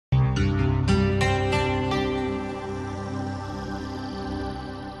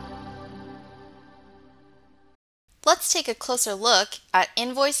Let's take a closer look at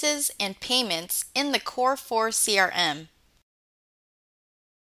invoices and payments in the Core4 CRM.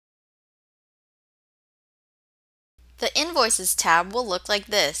 The Invoices tab will look like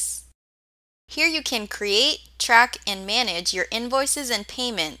this. Here you can create, track, and manage your invoices and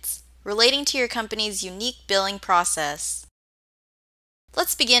payments relating to your company's unique billing process.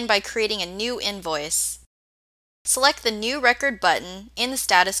 Let's begin by creating a new invoice. Select the New Record button in the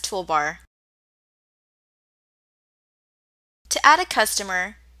Status toolbar. To add a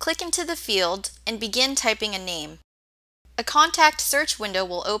customer, click into the field and begin typing a name. A contact search window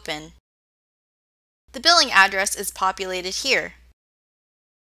will open. The billing address is populated here.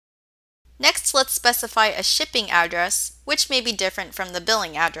 Next, let's specify a shipping address, which may be different from the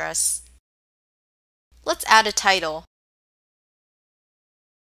billing address. Let's add a title.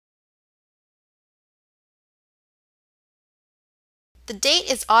 The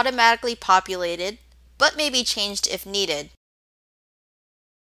date is automatically populated, but may be changed if needed.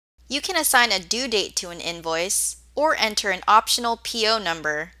 You can assign a due date to an invoice or enter an optional PO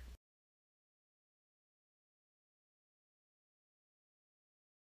number.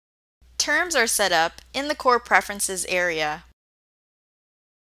 Terms are set up in the Core Preferences area.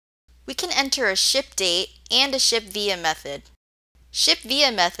 We can enter a ship date and a ship via method. Ship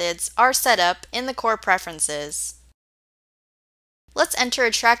via methods are set up in the Core Preferences. Let's enter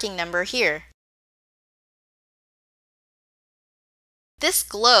a tracking number here. This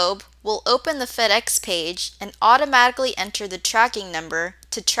globe will open the FedEx page and automatically enter the tracking number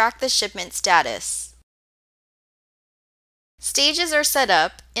to track the shipment status. Stages are set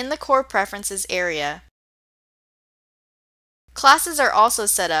up in the Core Preferences area. Classes are also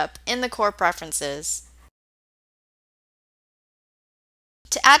set up in the Core Preferences.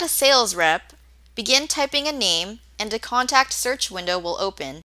 To add a sales rep, begin typing a name and a contact search window will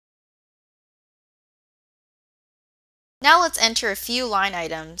open. Now let's enter a few line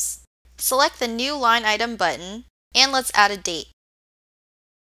items. Select the New Line Item button and let's add a date.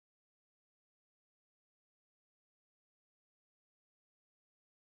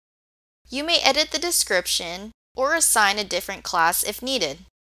 You may edit the description or assign a different class if needed.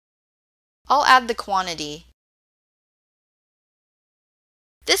 I'll add the quantity.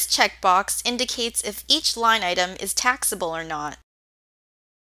 This checkbox indicates if each line item is taxable or not.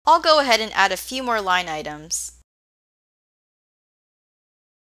 I'll go ahead and add a few more line items.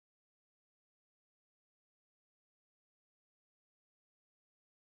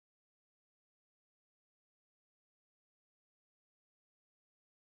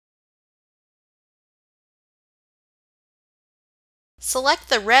 Select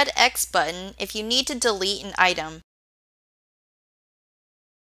the red X button if you need to delete an item.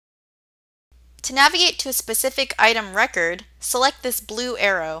 To navigate to a specific item record, select this blue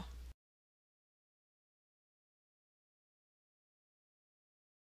arrow.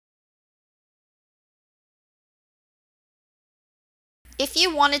 If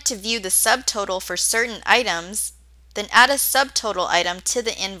you wanted to view the subtotal for certain items, then add a subtotal item to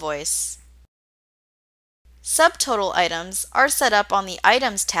the invoice. Subtotal items are set up on the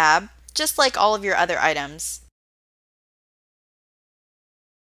Items tab, just like all of your other items.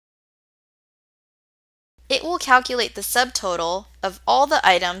 It will calculate the subtotal of all the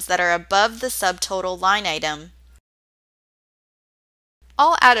items that are above the subtotal line item.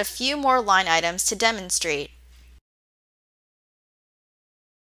 I'll add a few more line items to demonstrate.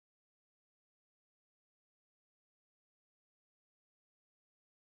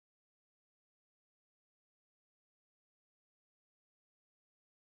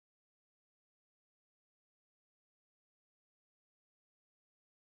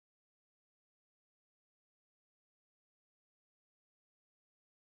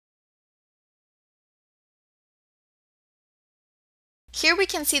 Here we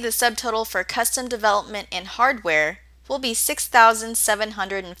can see the subtotal for custom development and hardware will be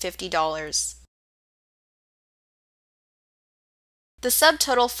 $6,750. The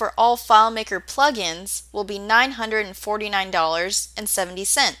subtotal for all FileMaker plugins will be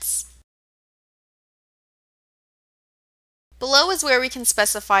 $949.70. Below is where we can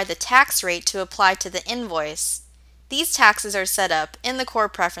specify the tax rate to apply to the invoice. These taxes are set up in the Core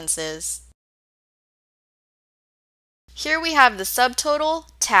Preferences. Here we have the subtotal,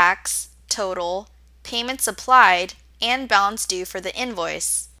 tax, total, payments applied, and balance due for the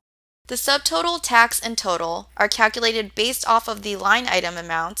invoice. The subtotal, tax, and total are calculated based off of the line item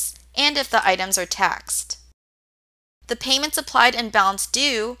amounts and if the items are taxed. The payments applied and balance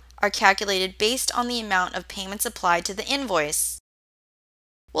due are calculated based on the amount of payments applied to the invoice.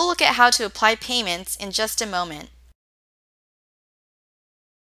 We'll look at how to apply payments in just a moment.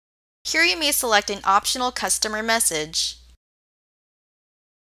 Here you may select an optional customer message.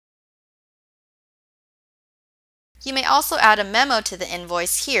 You may also add a memo to the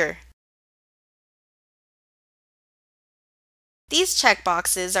invoice here. These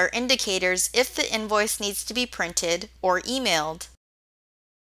checkboxes are indicators if the invoice needs to be printed or emailed.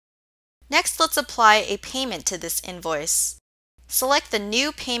 Next, let's apply a payment to this invoice. Select the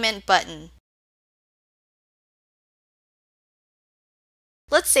New Payment button.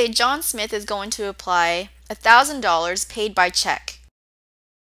 Let's say John Smith is going to apply $1,000 paid by check.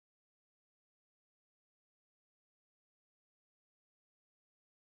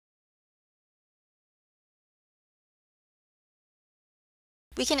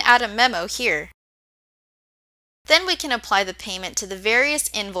 We can add a memo here. Then we can apply the payment to the various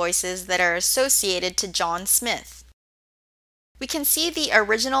invoices that are associated to John Smith. We can see the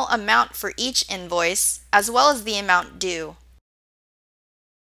original amount for each invoice as well as the amount due.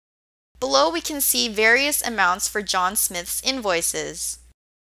 Below we can see various amounts for John Smith's invoices.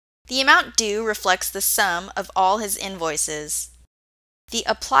 The amount due reflects the sum of all his invoices. The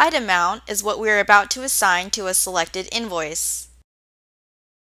applied amount is what we are about to assign to a selected invoice.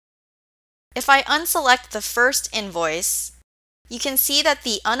 If I unselect the first invoice, you can see that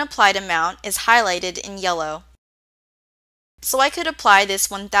the unapplied amount is highlighted in yellow. So I could apply this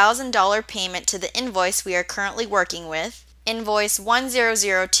 $1,000 payment to the invoice we are currently working with, invoice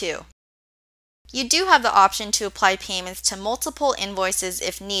 1002. You do have the option to apply payments to multiple invoices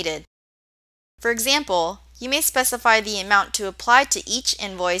if needed. For example, you may specify the amount to apply to each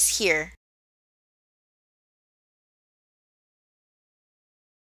invoice here.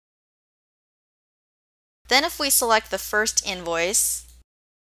 Then if we select the first invoice,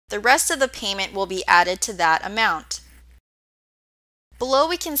 the rest of the payment will be added to that amount. Below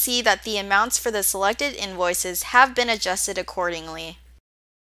we can see that the amounts for the selected invoices have been adjusted accordingly.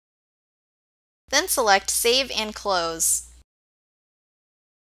 Then select Save and Close.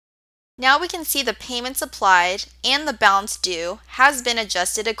 Now we can see the payments applied and the balance due has been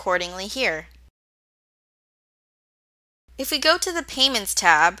adjusted accordingly here. If we go to the Payments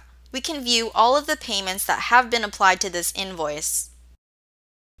tab, we can view all of the payments that have been applied to this invoice.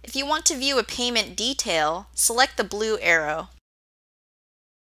 If you want to view a payment detail, select the blue arrow.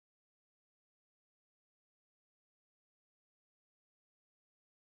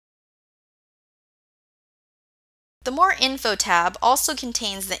 The More Info tab also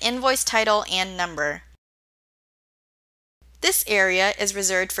contains the invoice title and number. This area is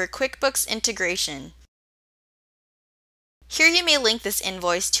reserved for QuickBooks integration. Here you may link this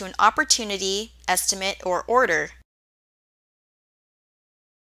invoice to an opportunity, estimate, or order.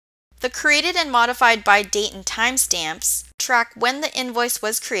 The Created and Modified by Date and timestamps track when the invoice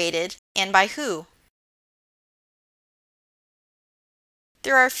was created and by who.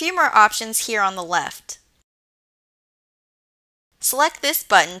 There are a few more options here on the left. Select this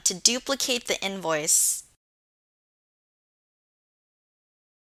button to duplicate the invoice.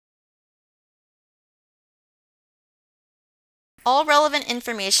 All relevant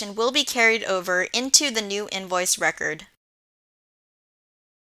information will be carried over into the new invoice record.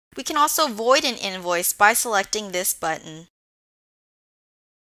 We can also void an invoice by selecting this button.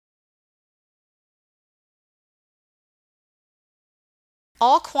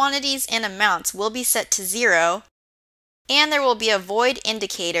 All quantities and amounts will be set to 0, and there will be a void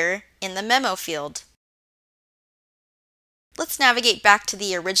indicator in the memo field. Let's navigate back to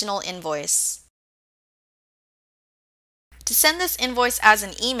the original invoice. To send this invoice as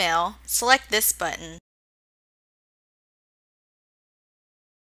an email, select this button.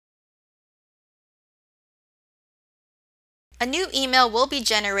 A new email will be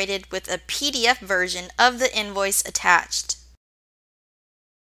generated with a PDF version of the invoice attached.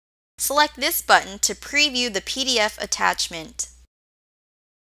 Select this button to preview the PDF attachment.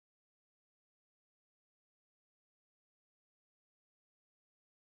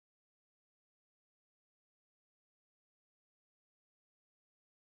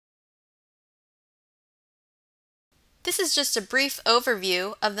 This is just a brief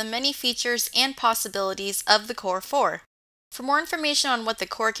overview of the many features and possibilities of the Core 4. For more information on what the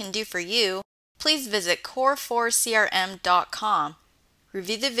Core can do for you, please visit Core4CRM.com,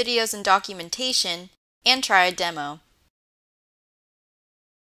 review the videos and documentation, and try a demo.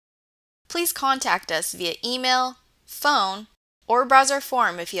 Please contact us via email, phone, or browser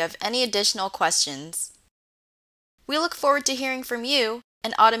form if you have any additional questions. We look forward to hearing from you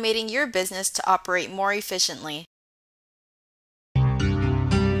and automating your business to operate more efficiently.